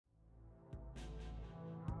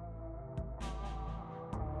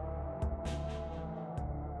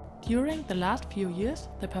during the last few years,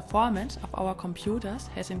 the performance of our computers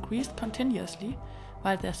has increased continuously,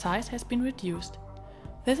 while their size has been reduced.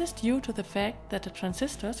 This is due to the fact that the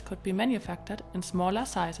transistors could be manufactured in smaller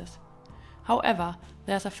sizes. However,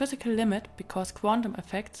 there is a physical limit because quantum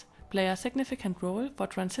effects play a significant role for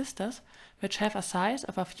transistors which have a size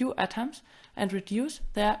of a few atoms and reduce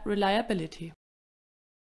their reliability.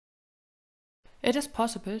 It is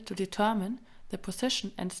possible to determine the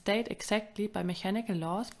position and state exactly by mechanical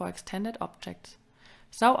laws for extended objects.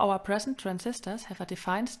 So our present transistors have a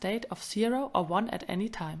defined state of 0 or 1 at any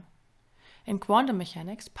time. In quantum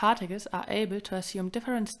mechanics, particles are able to assume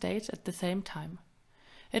different states at the same time.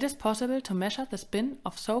 It is possible to measure the spin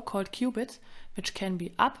of so-called qubits, which can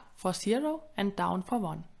be up for 0 and down for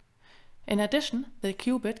 1. In addition, the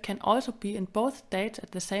qubit can also be in both states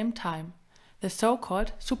at the same time, the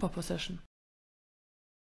so-called superposition.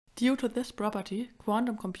 Due to this property,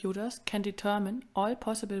 quantum computers can determine all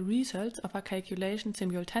possible results of a calculation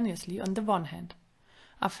simultaneously on the one hand.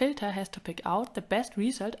 A filter has to pick out the best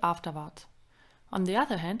result afterwards. On the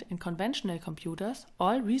other hand, in conventional computers,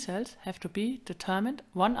 all results have to be determined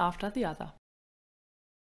one after the other.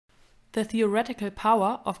 The theoretical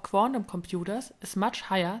power of quantum computers is much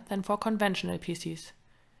higher than for conventional PCs.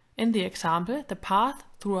 In the example, the path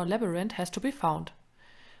through a labyrinth has to be found.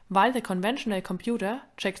 While the conventional computer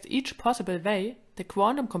checks each possible way, the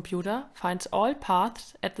quantum computer finds all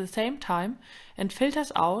paths at the same time and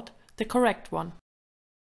filters out the correct one.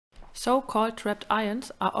 So-called trapped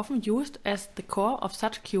ions are often used as the core of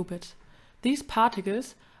such qubits. These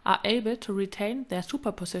particles are able to retain their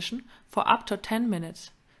superposition for up to 10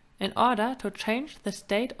 minutes. In order to change the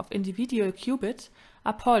state of individual qubits,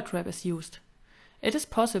 a Paul trap is used. It is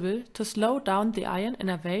possible to slow down the ion in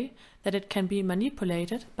a way that it can be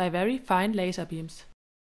manipulated by very fine laser beams.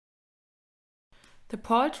 The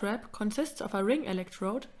Paul trap consists of a ring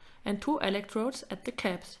electrode and two electrodes at the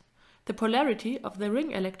caps. The polarity of the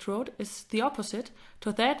ring electrode is the opposite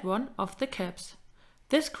to that one of the caps.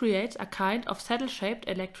 This creates a kind of saddle-shaped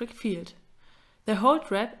electric field. The whole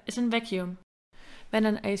trap is in vacuum. When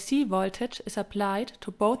an AC voltage is applied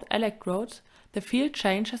to both electrodes, the field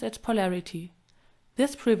changes its polarity.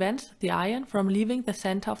 This prevents the ion from leaving the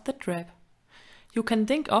center of the trap. You can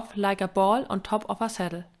think of like a ball on top of a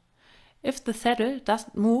saddle. If the saddle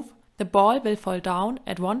doesn't move, the ball will fall down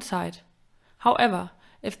at one side. However,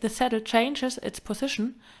 if the saddle changes its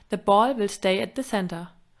position, the ball will stay at the center.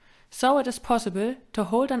 So it is possible to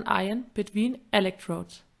hold an ion between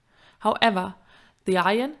electrodes. However, the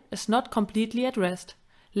ion is not completely at rest.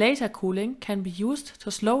 Laser cooling can be used to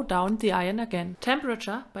slow down the ion again.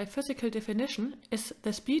 Temperature, by physical definition, is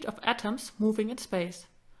the speed of atoms moving in space.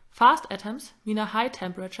 Fast atoms mean a high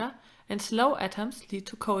temperature, and slow atoms lead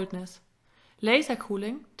to coldness. Laser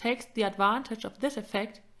cooling takes the advantage of this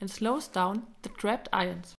effect and slows down the trapped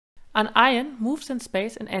ions. An ion moves in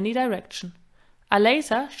space in any direction. A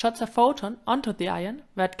laser shots a photon onto the ion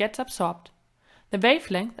where it gets absorbed. The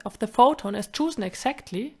wavelength of the photon is chosen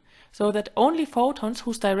exactly so that only photons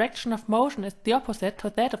whose direction of motion is the opposite to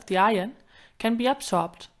that of the ion can be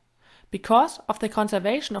absorbed. Because of the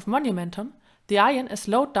conservation of momentum, the ion is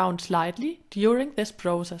slowed down slightly during this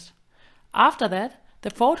process. After that, the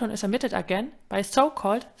photon is emitted again by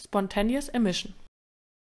so-called spontaneous emission.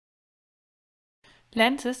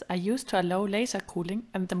 Lenses are used to allow laser cooling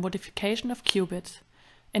and the modification of qubits.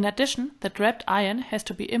 In addition, the trapped ion has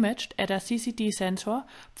to be imaged at a CCD sensor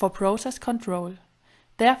for process control.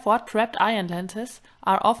 Therefore, trapped ion lenses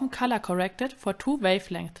are often color-corrected for two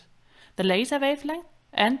wavelengths, the laser wavelength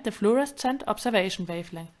and the fluorescent observation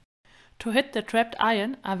wavelength. To hit the trapped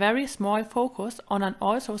ion, a very small focus on an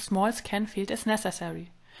also small scan field is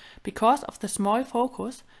necessary. Because of the small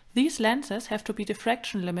focus, these lenses have to be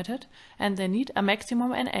diffraction limited and they need a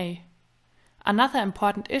maximum NA. Another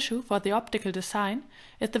important issue for the optical design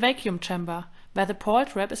is the vacuum chamber, where the Paul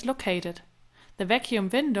trap is located. The vacuum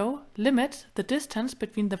window limits the distance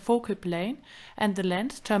between the focal plane and the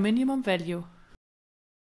lens to a minimum value.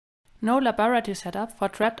 No laboratory setup for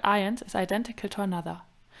trapped ions is identical to another.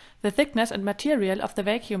 The thickness and material of the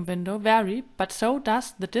vacuum window vary, but so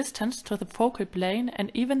does the distance to the focal plane and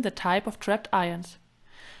even the type of trapped ions.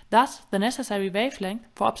 Thus, the necessary wavelength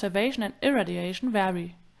for observation and irradiation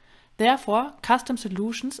vary. Therefore, custom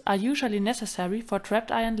solutions are usually necessary for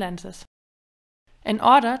trapped ion lenses. In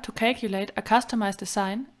order to calculate a customized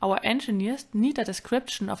design, our engineers need a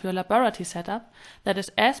description of your laboratory setup that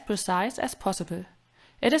is as precise as possible.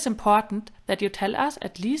 It is important that you tell us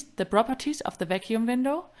at least the properties of the vacuum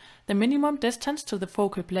window, the minimum distance to the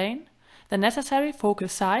focal plane, the necessary focal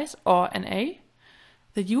size or NA,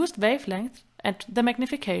 the used wavelength and the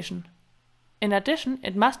magnification. In addition,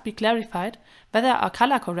 it must be clarified whether a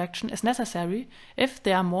color correction is necessary if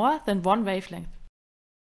there are more than one wavelength.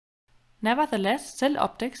 Nevertheless, SIL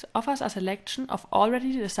Optics offers a selection of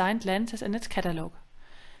already designed lenses in its catalog.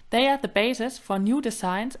 They are the basis for new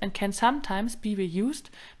designs and can sometimes be reused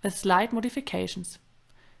with slight modifications.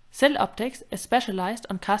 SIL Optics is specialized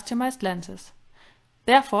on customized lenses.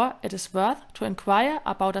 Therefore, it is worth to inquire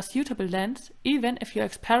about a suitable lens even if your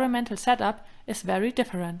experimental setup is very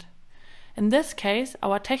different. In this case,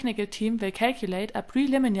 our technical team will calculate a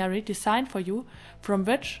preliminary design for you from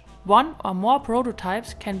which one or more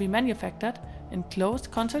prototypes can be manufactured in close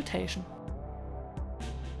consultation.